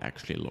how it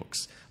actually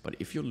looks. But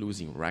if you're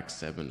using Rec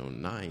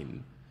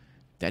 709,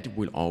 that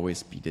will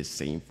always be the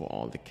same for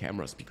all the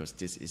cameras because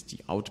this is the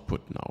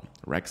output now.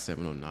 Rec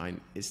 709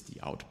 is the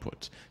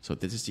output. So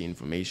this is the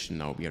information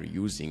now we are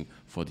using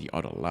for the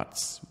other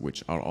LUTs,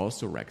 which are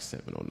also Rec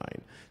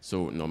 709.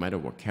 So no matter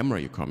what camera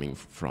you're coming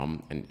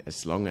from, and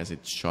as long as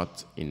it's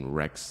shot in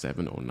Rec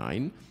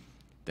 709,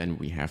 then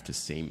we have the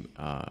same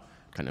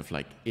kind of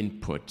like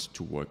input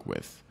to work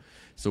with.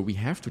 So we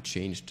have to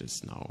change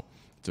this now.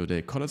 So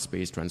the color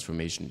space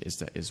transformation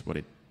is what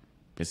it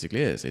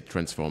basically is. It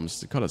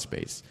transforms the color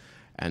space.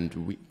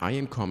 And I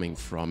am coming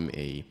from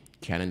a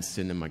Canon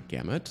Cinema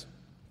Gamut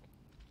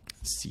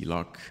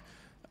C-Log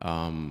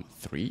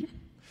 3.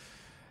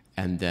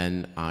 And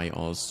then I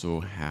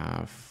also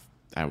have,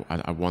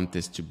 I want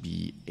this to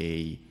be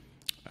a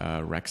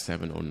Rec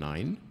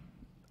 709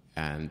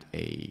 and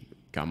a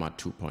Gamma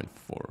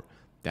 2.4.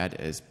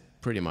 That is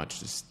pretty much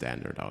the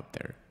standard out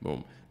there.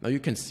 Boom. Now you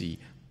can see,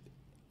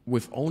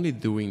 with only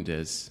doing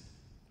this,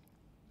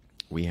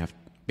 we have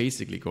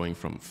basically going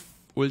from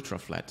ultra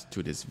flat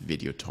to this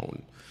video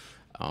tone,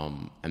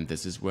 and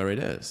this is where it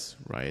is,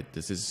 right?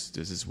 This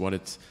is what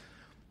it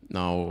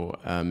now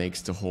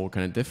makes the whole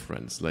kind of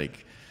difference.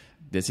 Like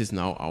this is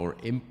now our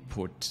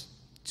input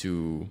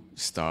to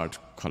start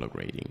color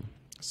grading.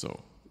 So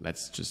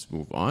let's just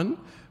move on.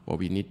 What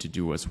we need to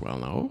do as well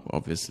now,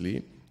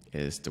 obviously,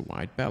 is the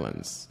white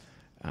balance.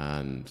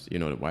 And you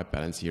know, the white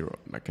balance here,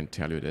 I can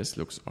tell you this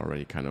looks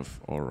already kind of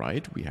all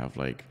right. We have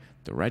like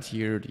the red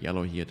here, the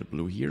yellow here, the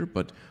blue here,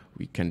 but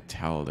we can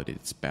tell that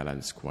it's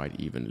balanced quite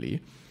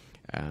evenly.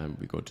 And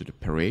we go to the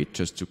parade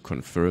just to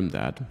confirm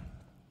that.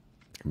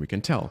 And we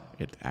can tell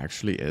it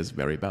actually is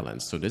very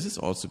balanced. So this is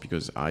also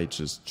because I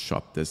just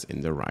shot this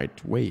in the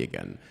right way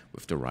again,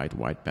 with the right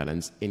white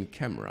balance in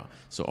camera.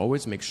 So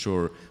always make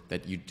sure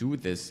that you do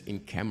this in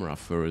camera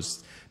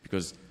first,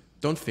 because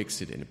don't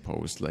fix it in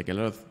post. Like a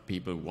lot of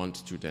people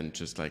want to then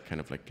just like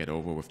kind of like get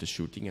over with the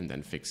shooting and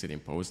then fix it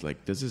in post.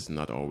 Like this is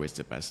not always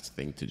the best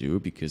thing to do,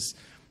 because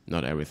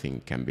not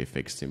everything can be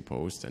fixed in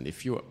post. And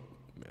if you're,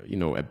 you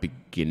know, a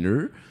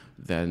beginner,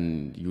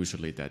 then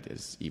usually that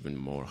is even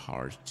more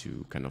hard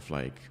to kind of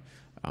like,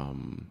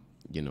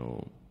 you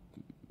know,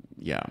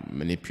 yeah,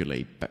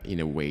 manipulate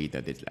in a way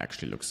that it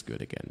actually looks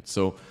good again.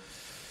 So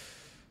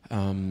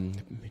let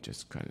me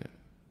just kind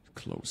of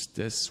close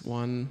this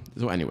one.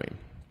 So anyway,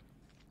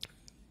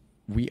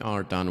 we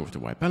are done with the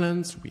white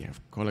balance. We have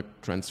color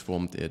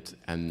transformed it,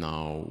 and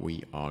now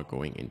we are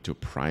going into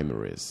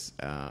primaries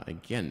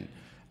again.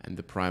 And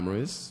the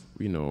primaries,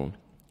 you know,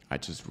 I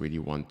just really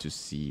want to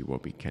see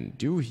what we can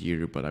do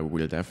here, but I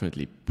will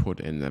definitely put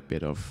in a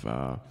bit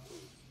of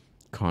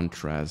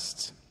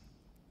contrast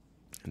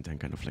and then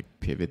kind of like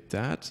pivot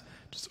that.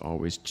 Just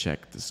always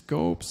check the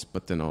scopes,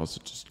 but then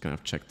also just kind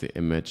of check the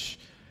image,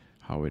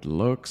 how it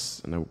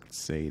looks. And I would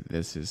say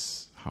this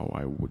is how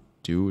I would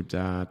do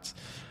that.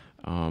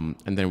 And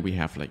then we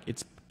have like,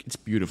 it's it's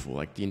beautiful.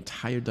 Like the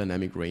entire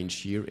dynamic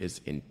range here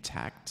is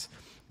intact.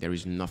 There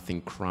is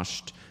nothing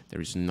crushed.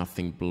 There is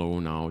nothing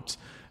blown out.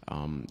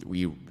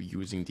 We're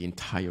using the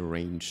entire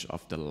range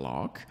of the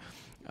log,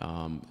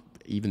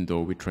 even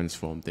though we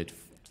transformed it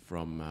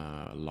from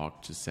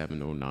log to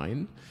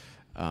 709.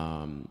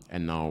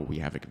 And now we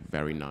have a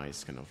very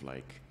nice kind of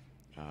like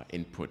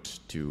input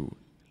to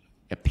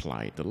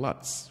apply the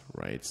LUTs,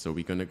 right? So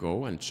we're gonna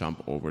go and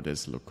jump over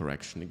this look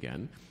correction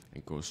again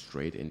and go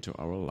straight into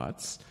our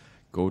LUTs,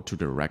 go to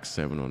the Rec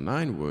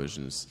 709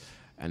 versions,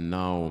 and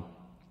now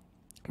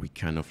we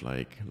kind of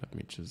like, let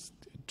me just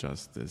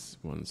adjust this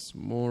once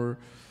more.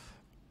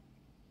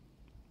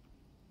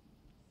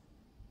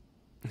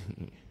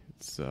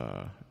 It's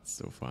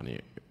so funny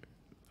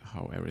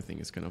how everything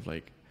is kind of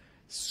like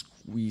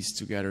squeezed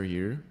together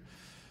here.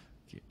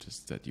 Okay,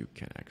 just that you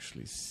can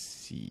actually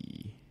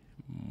see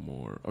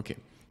more. Okay,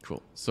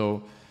 cool.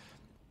 So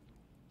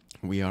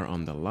we are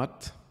on the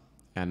LUT,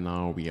 and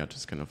now we are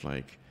just kind of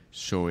like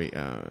showing,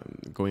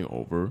 going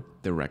over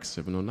the Rec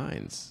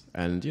 709s,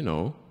 and you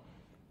know,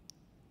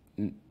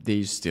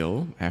 they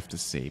still have the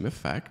same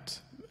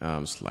effect,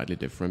 slightly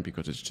different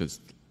because it's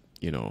just,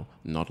 you know,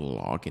 not a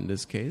log in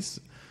this case,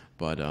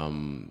 but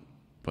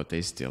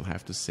they still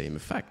have the same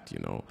effect, you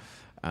know,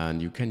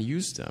 and you can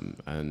use them,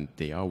 and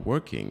they are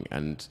working,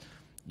 and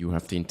you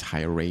have the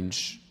entire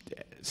range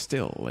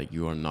still. Like,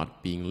 you are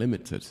not being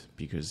limited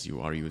because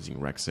you are using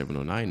Rec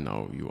 709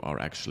 now. You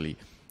are actually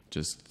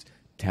just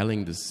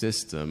telling the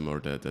system or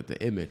the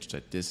image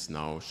that this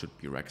now should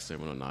be Rec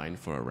 709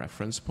 for a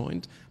reference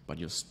point, but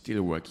you're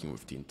still working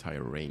with the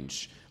entire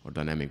range or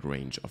dynamic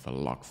range of a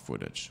log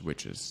footage,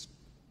 which is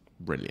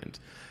brilliant.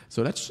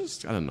 So let's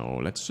just, I don't know,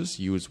 let's just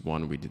use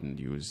one we didn't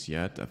use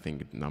yet. I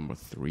think number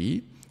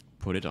 3,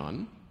 put it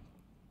on.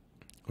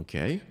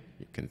 Okay,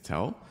 you can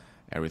tell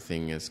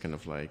everything is kind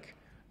of like,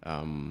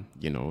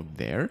 you know,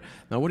 there.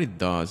 Now what it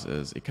does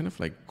is it kind of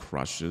like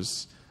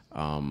crushes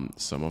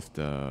some of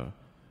the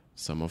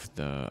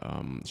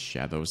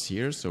shadows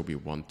here. So we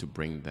want to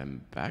bring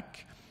them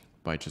back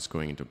by just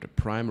going into the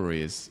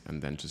primaries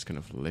and then just kind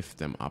of lift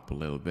them up a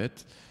little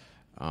bit.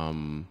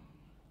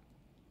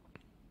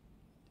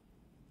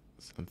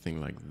 Something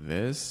like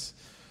this.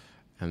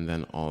 And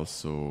then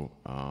also,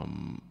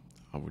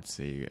 I would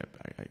say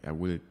I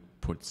will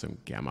put some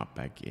gamma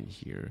back in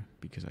here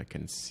because I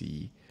can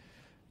see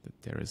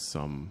that there is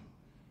some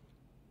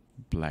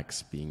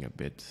blacks being a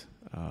bit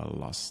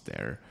lost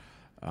there.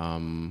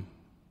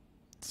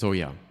 So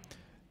yeah,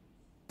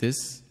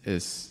 this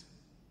is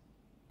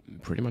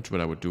pretty much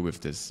what I would do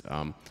with this.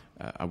 I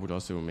would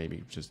also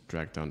maybe just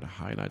drag down the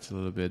highlights a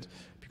little bit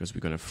because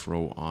we're gonna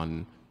throw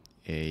on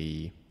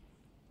a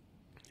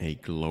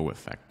glow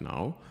effect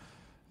now.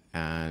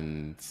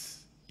 And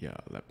yeah,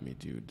 let me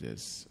do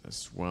this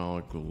as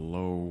well.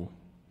 Glow,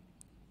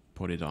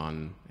 put it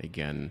on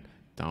again,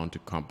 down to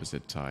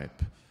composite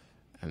type,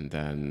 and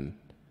then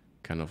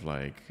kind of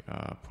like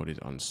put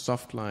it on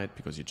soft light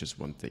because you just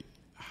want the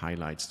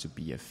highlights to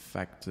be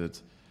affected.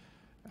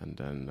 And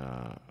then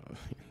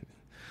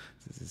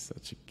this is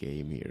such a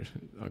game here.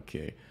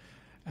 Okay,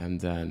 and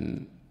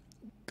then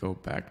go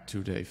back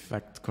to the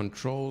effect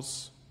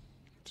controls.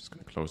 Just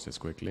gonna close this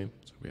quickly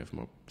so we have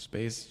more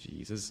space.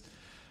 Jesus,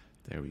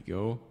 there we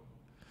go.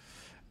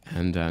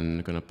 And then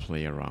gonna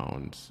play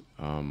around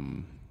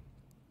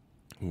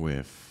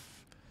with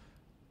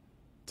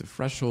the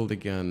threshold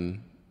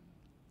again.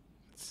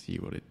 Let's see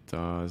what it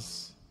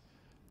does.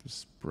 The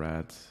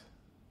spread.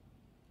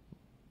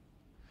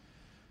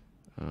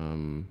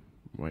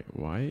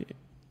 Why?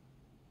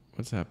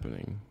 What's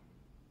happening?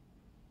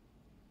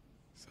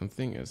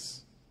 Something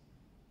is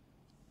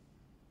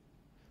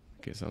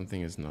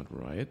not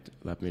right.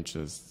 Let me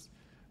just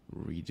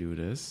redo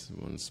this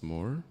once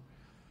more.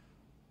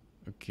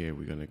 Okay,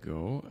 we're gonna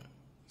go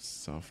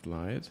soft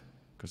light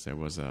because there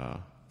was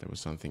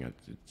something that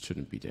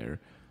shouldn't be there.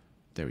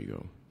 There we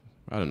go.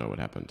 I don't know what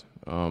happened.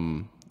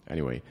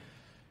 Anyway,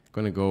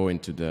 gonna go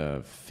into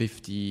the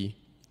 50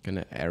 kind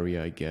of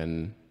area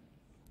again,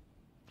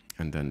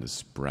 and then the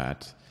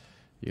spread.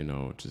 You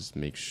know, just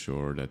make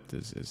sure that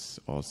this is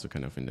also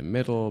kind of in the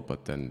middle,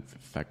 but then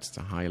affects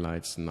the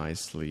highlights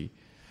nicely.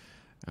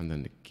 And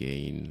then the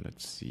gain,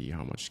 let's see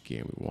how much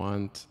gain we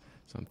want.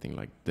 Something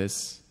like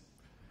this,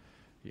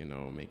 you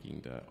know,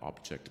 making the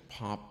object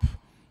pop.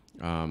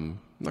 I'm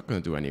not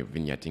going to do any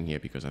vignetting here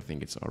because I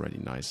think it's already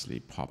nicely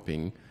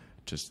popping.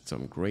 Just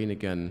some grain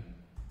again,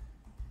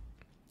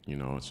 you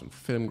know, some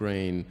film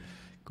grain.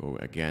 Go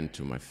again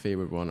to my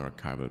favorite one,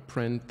 archival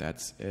print.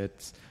 That's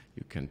it.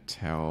 You can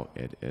tell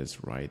it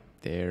is right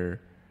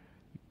there.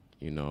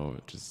 You know,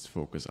 just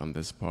focus on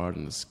this part,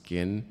 on the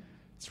skin.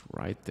 It's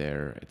right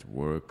there, it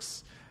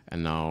works.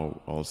 And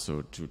now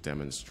also to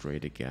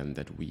demonstrate again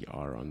that we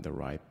are on the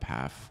right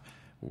path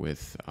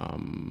with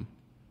the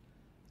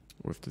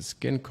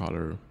skin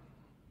color,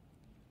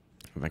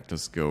 vector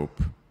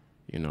scope,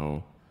 you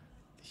know,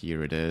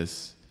 here it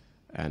is.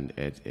 and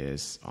it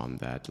is on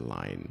that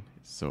line.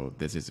 So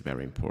this is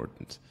very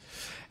important.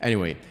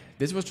 Anyway,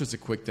 this was just a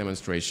quick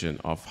demonstration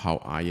of how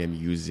I am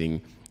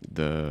using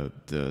the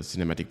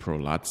Cinematic Pro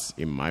LUTs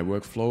in my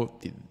workflow.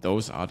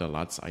 Those are the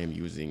LUTs I am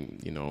using,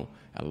 you know,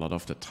 a lot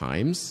of the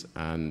times.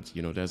 And,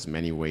 you know, there's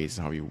many ways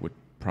how you would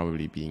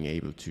probably being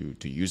able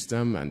to use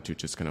them and to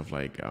just kind of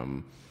like,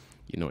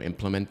 you know,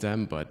 implement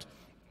them. But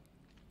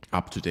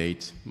up to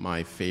date,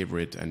 my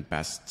favorite and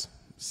best,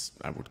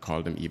 I would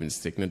call them even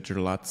signature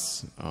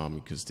LUTs,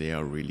 because they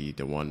are really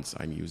the ones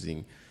I'm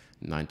using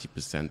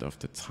 90% of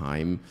the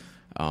time.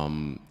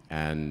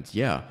 And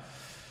yeah,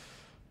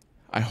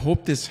 I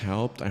hope this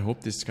helped. I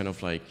hope this kind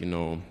of like, you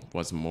know,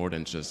 was more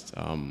than just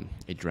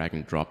a drag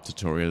and drop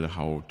tutorial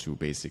how to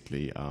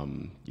basically,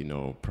 you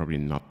know, probably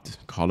not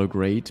color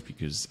grade,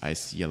 because I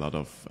see a lot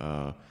of,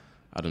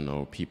 I don't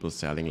know, people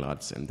selling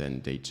LUTs and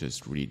then they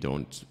just really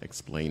don't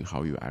explain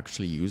how you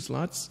actually use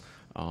LUTs.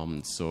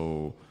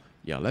 So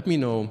yeah, let me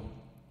know.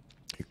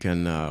 You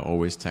can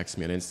always text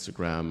me on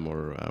Instagram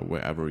or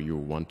wherever you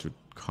want to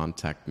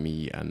contact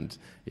me. And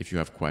if you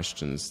have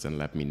questions, then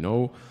let me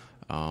know.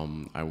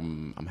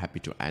 I'm happy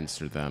to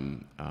answer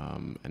them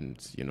and,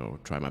 you know,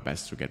 try my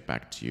best to get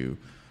back to you.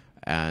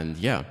 And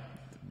yeah,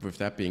 with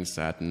that being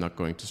said, I'm not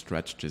going to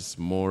stretch this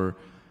more.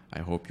 I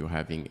hope you're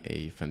having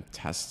a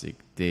fantastic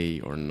day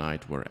or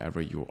night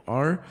wherever you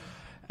are.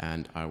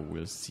 And I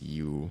will see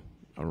you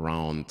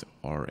around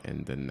or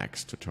in the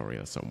next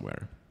tutorial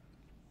somewhere.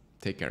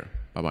 Take care.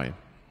 Bye-bye.